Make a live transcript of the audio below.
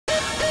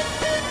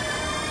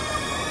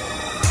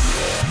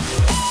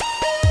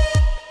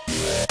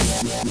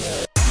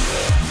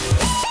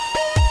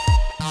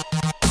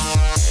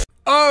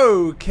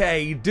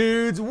Okay,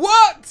 dudes,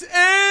 what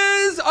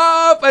is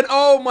up? And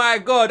oh my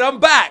god, I'm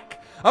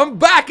back. I'm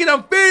back and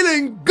I'm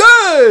feeling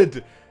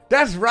good.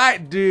 That's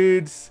right,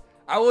 dudes.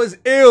 I was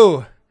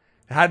ill.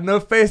 I had no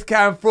face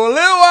cam for a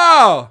little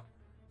while.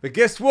 But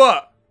guess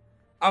what?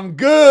 I'm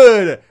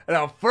good and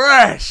I'm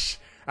fresh.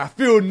 I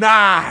feel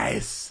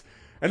nice.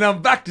 And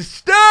I'm back to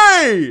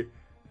stay.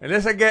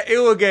 Unless I get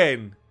ill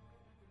again.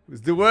 It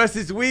was the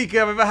worstest week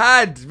I've ever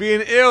had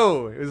being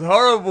ill. It was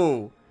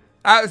horrible.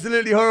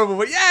 Absolutely horrible.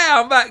 But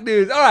yeah, I'm back,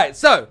 dudes. Alright,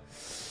 so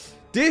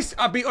this,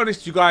 I'll be honest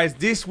with you guys,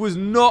 this was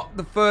not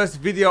the first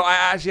video I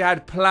actually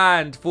had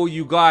planned for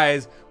you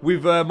guys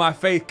with my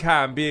face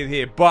cam being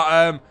here.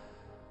 But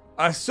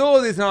I saw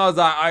this and I was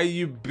like, are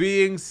you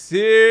being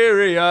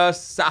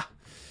serious?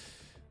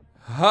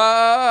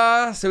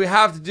 So we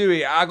have to do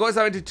it. I got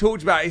something to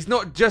talk about. It's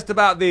not just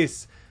about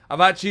this. I've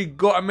actually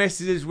got a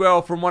message as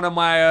well from one of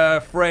my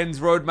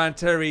friends, Roadman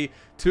Terry,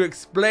 to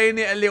explain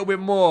it a little bit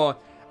more.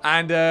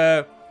 And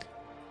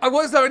I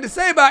got something to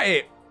say about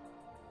it.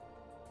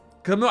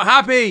 Because I'm not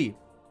happy.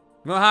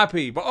 I'm not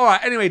happy. But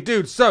alright, anyway,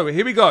 dude, so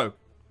here we go.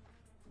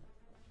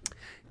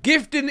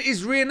 Gifting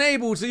is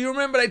re-enabled. So you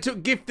remember they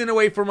took gifting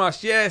away from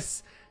us.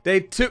 Yes,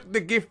 they took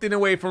the gifting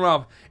away from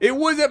us. It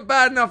wasn't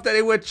bad enough that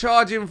they were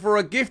charging for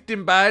a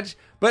gifting badge,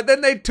 but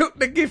then they took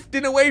the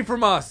gifting away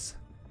from us.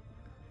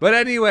 But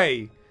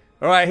anyway,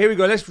 alright, here we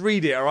go. Let's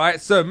read it, alright?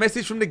 So,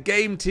 message from the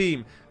game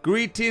team.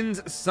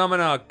 Greetings,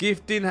 Summoner.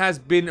 Gifting has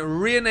been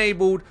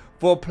re-enabled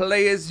for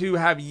players who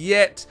have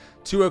yet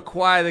to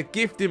acquire the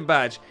gifting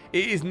badge.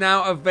 It is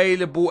now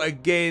available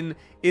again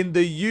in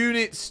the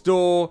unit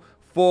store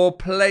for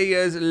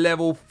players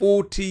level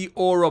 40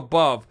 or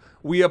above.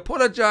 We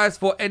apologize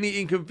for any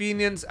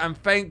inconvenience and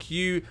thank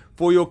you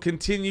for your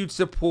continued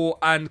support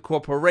and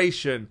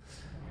cooperation.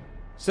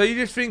 So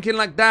you're just thinking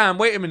like, damn,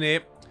 wait a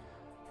minute.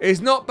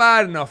 It's not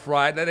bad enough,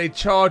 right, that they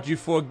charge you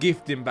for a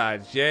gifting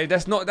badge, yeah?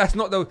 That's not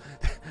the...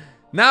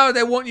 Now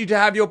they want you to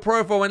have your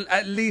profile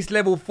at least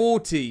level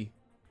 40.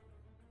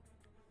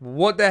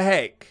 What the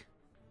heck?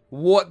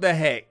 What the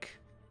heck?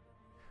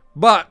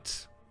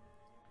 But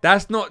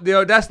that's not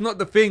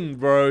the thing,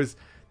 bros.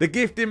 The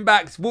gifting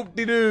backs,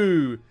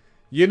 whoop-de-doo.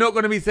 You're not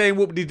going to be saying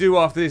whoop-de-doo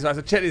after this, right?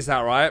 So check this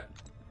out, right?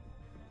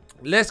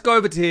 Let's go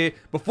over to here.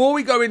 Before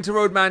we go into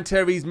Roadman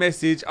Terry's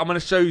message, I'm going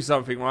to show you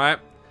something, right?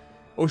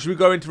 Or should we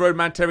go into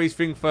Roadman Terry's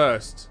thing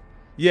first?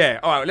 Yeah,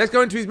 alright, let's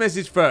go into his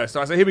message first.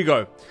 Alright, so here we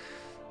go.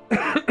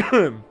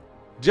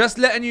 Just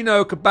letting you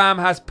know, Kabam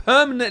has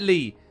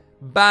permanently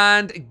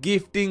banned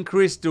gifting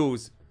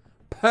crystals.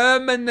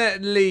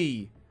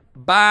 Permanently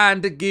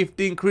banned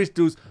gifting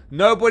crystals.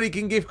 Nobody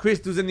can give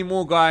crystals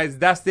anymore, guys.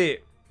 That's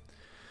it.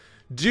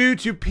 Due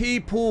to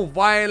people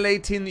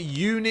violating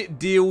unit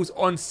deals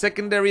on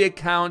secondary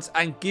accounts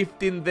and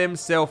gifting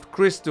themselves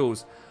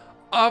crystals.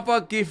 Other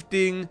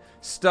gifting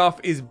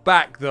stuff is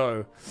back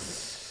though.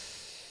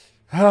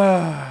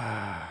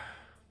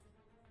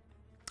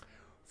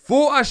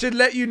 Thought I should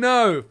let you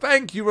know.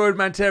 Thank you,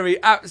 Roadman Terry.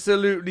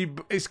 Absolutely,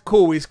 it's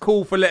cool. It's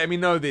cool for letting me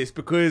know this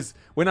because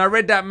when I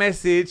read that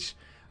message,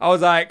 I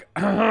was like,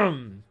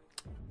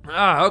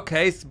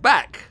 okay, it's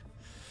back.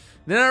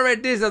 Then I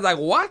read this, I was like,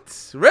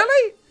 what?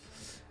 Really?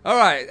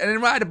 Alright, and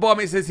then right at the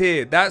bottom it says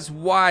here, that's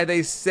why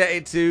they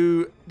set it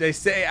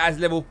as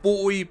level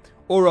 40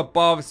 or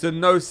above so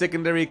no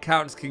secondary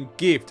accounts can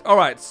gift.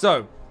 Alright,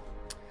 so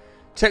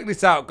check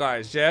this out,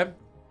 guys, yeah?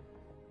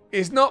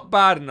 It's not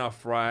bad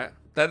enough, right,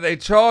 that they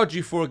charge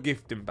you for a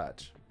gifting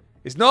badge.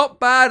 It's not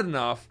bad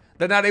enough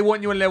that now they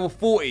want you on level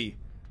 40.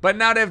 But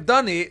now they've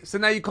done it, so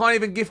now you can't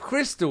even gift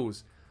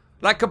crystals.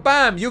 Like,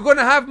 kabam, you're going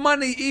to have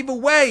money either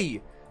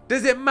way.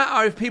 Does it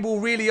matter if people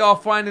really are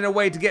finding a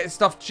way to get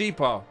stuff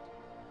cheaper?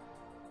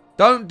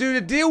 Don't do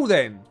the deal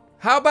then.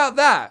 How about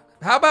that?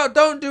 How about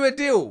don't do a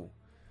deal?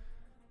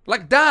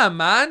 Like, damn,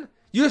 man.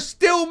 You're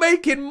still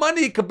making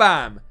money,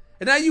 kabam.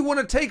 And now you want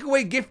to take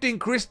away gifting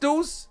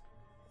crystals?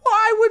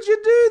 Why would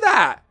you do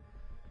that?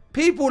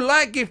 People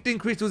like gifting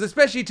crystals,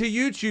 especially to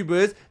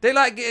YouTubers. They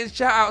like getting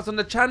shout-outs on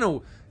the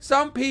channel.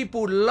 Some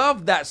people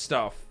love that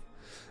stuff.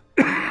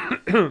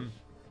 Do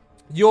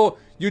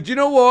you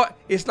know what?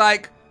 It's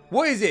like,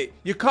 what is it?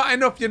 You're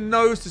cutting off your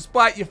nose to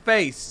spite your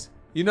face.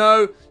 You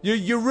know,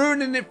 you're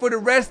ruining it for the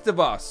rest of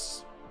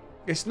us.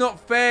 It's not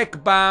fair,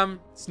 kabam.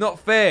 It's not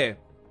fair.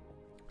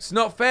 It's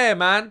not fair,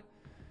 man.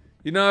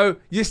 You know,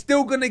 you're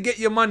still going to get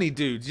your money,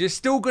 dudes. You're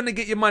still going to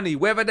get your money,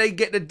 whether they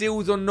get the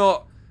deals or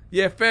not.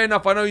 Yeah, fair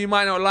enough. I know you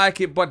might not like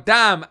it, but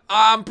damn,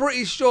 I'm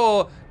pretty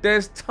sure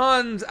there's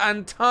tons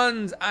and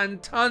tons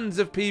and tons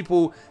of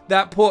people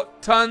that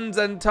put tons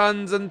and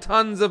tons and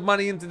tons of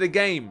money into the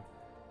game.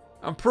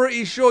 I'm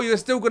pretty sure you're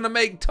still going to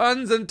make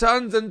tons and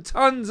tons and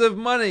tons of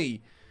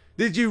money.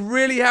 Did you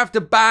really have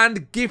to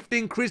ban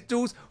gifting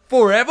crystals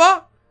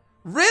forever?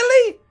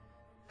 Really?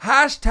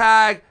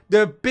 Hashtag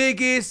the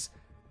biggest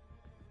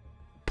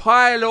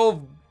pile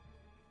of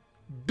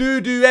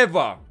doo-doo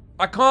ever.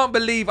 I can't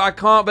believe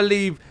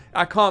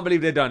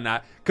they've done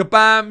that.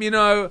 Kabam, you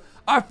know,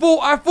 I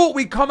thought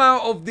we'd come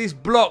out of this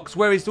blocks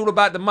where it's all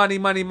about the money,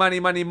 money, money,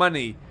 money,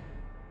 money.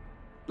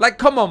 Like,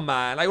 come on,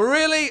 man. Like,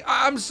 really?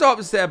 I'm so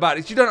upset about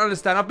this. You don't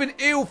understand. I've been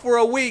ill for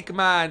a week,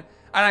 man.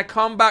 And I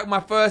come back my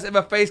first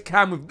ever face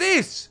cam with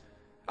this.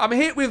 I'm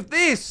hit with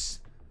this.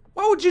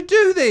 Why would you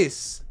do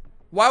this?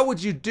 Why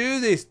would you do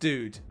this,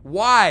 dude?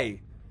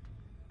 Why?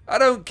 I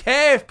don't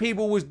care if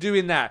people was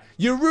doing that.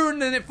 You're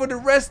ruining it for the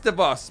rest of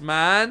us,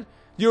 man.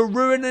 You're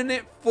ruining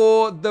it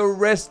for the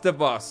rest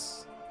of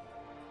us.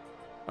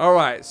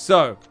 Alright,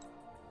 so.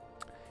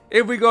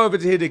 If we go over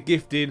to here to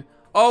gifting.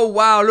 Oh,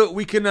 wow, look,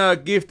 we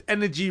can gift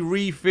energy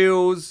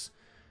refills.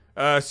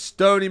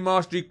 Stony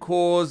Mastery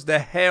cores, the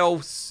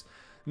healths.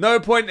 No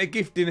point in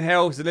gifting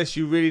healths unless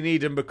you really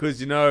need them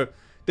because, you know,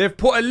 they've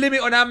put a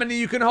limit on how many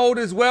you can hold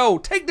as well.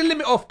 Take the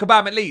limit off,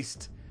 Kabam, at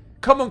least.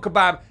 Come on,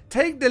 Kabam.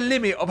 Take the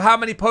limit of how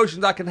many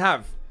potions I can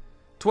have.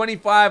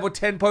 25 or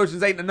 10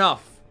 potions ain't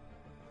enough.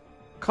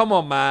 Come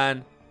on,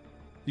 man.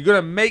 You're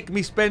going to make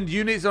me spend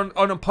units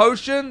on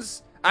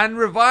potions and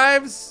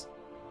revives?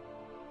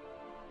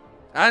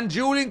 And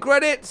dueling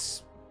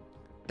credits?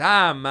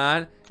 Damn,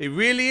 man. It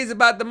really is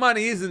about the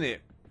money, isn't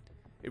it?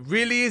 It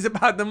really is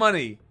about the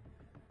money.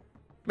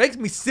 Makes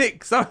me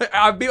sick.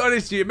 I'll be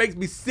honest with you, it makes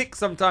me sick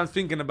sometimes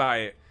thinking about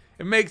it.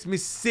 It makes me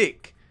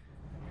sick.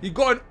 You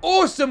got an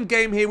awesome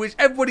game here which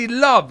everybody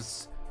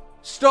loves.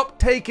 Stop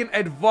taking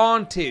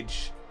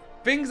advantage.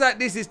 Things like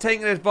this is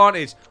taking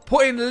advantage.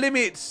 Putting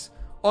limits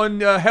on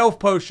health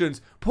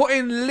potions.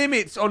 Putting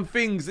limits on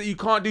things that you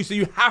can't do so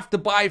you have to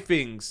buy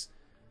things.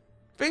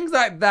 Things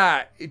like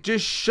that, it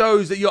just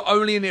shows that you're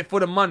only in it for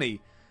the money.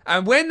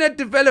 And when the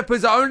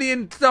developers are only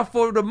in stuff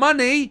for the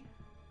money,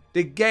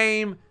 the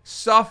game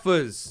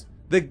suffers.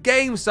 The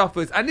game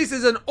suffers. And this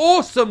is an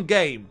awesome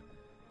game.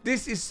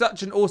 This is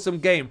such an awesome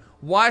game.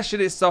 Why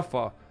should it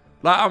suffer?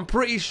 Like, I'm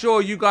pretty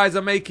sure you guys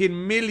are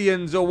making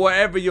millions or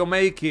whatever you're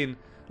making.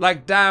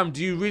 Like, damn,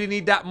 do you really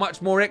need that much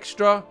more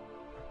extra?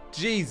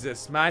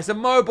 Jesus, man. It's a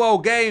mobile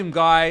game,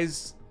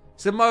 guys.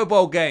 It's a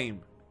mobile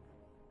game.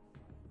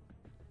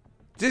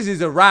 This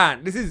is a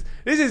rant. This is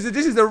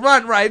a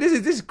rant, right? This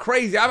is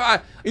crazy.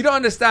 You don't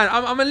understand.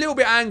 I'm a little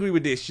bit angry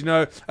with this. You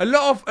know, a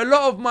lot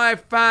of my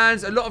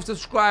fans, a lot of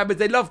subscribers,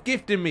 they love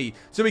gifting me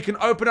so we can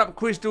open up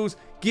crystals,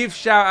 give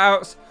shout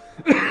outs.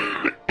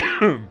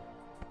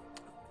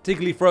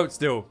 Tickly throat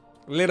still,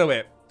 a little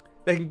bit.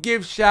 They can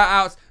give shout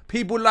outs.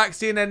 People like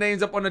seeing their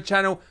names up on the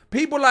channel.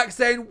 People like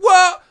saying,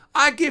 "What?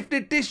 I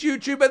gifted this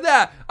YouTuber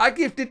that. I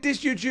gifted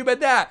this YouTuber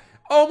that.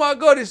 Oh my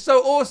god, it's so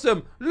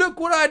awesome. Look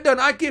what I done.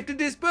 I gifted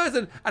this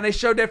person." And they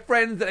show their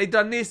friends that they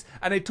done this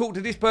and they talk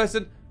to this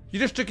person. You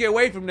just took it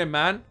away from them,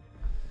 man.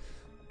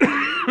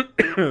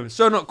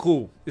 So not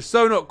cool. It's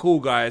so not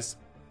cool, guys.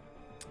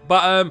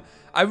 But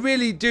I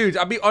really, dude,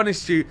 I'll be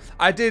honest with you.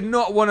 I did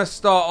not want to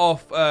start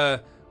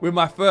off with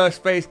my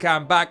first face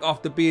cam back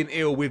after being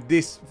ill with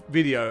this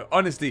video.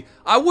 Honestly,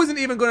 I wasn't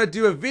even going to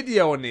do a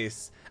video on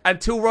this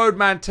until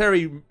Roadman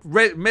Terry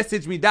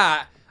messaged me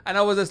that. And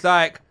I was just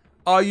like,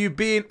 are you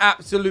being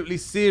absolutely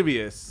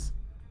serious?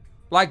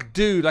 Like,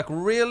 dude, like,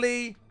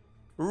 really?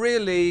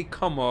 Really?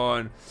 Come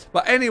on.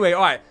 But anyway,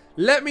 alright.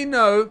 Let me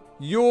know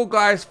your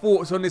guys'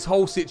 thoughts on this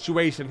whole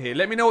situation here.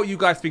 Let me know what you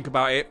guys think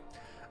about it.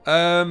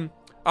 I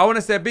want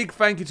to say a big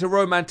thank you to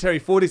Roman Terry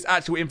for this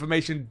actual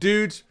information.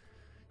 Dude,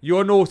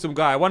 you're an awesome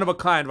guy. One of a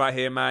kind right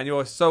here, man.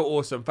 You're so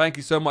awesome. Thank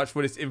you so much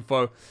for this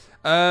info.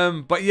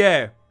 But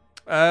yeah.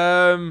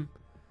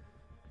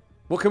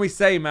 What can we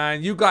say,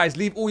 man? You guys,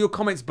 leave all your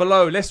comments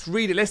below. Let's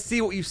read it. Let's see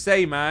what you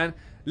say, man.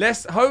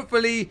 Let's,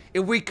 hopefully,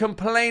 if we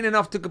complain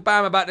enough to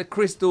Kabam about the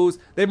crystals,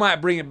 they might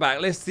bring it back.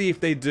 Let's see if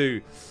they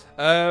do.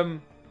 But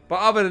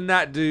other than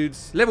that,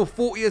 dudes, level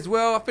 40 as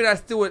well. I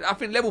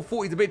think level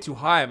 40 is a bit too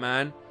high,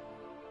 man.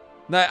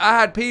 Now, I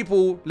had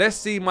people, let's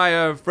see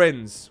my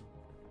friends.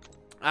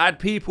 I had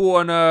people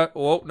on,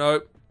 oh,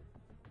 no.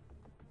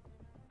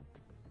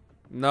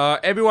 No,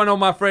 everyone on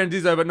my friends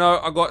is over. No,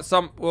 I got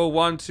some, well,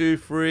 1, 2,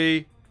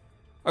 3.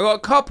 I got a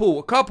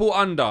couple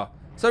under.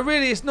 So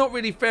really, it's not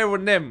really fair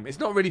on them. It's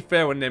not really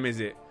fair on them, is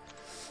it?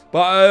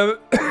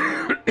 But,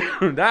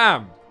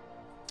 damn.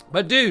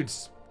 But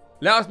dudes,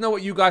 let us know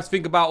what you guys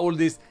think about all of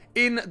this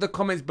in the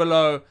comments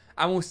below.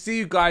 And we'll see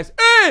you guys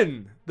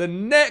in the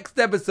next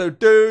episode,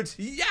 dudes.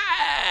 Yeah!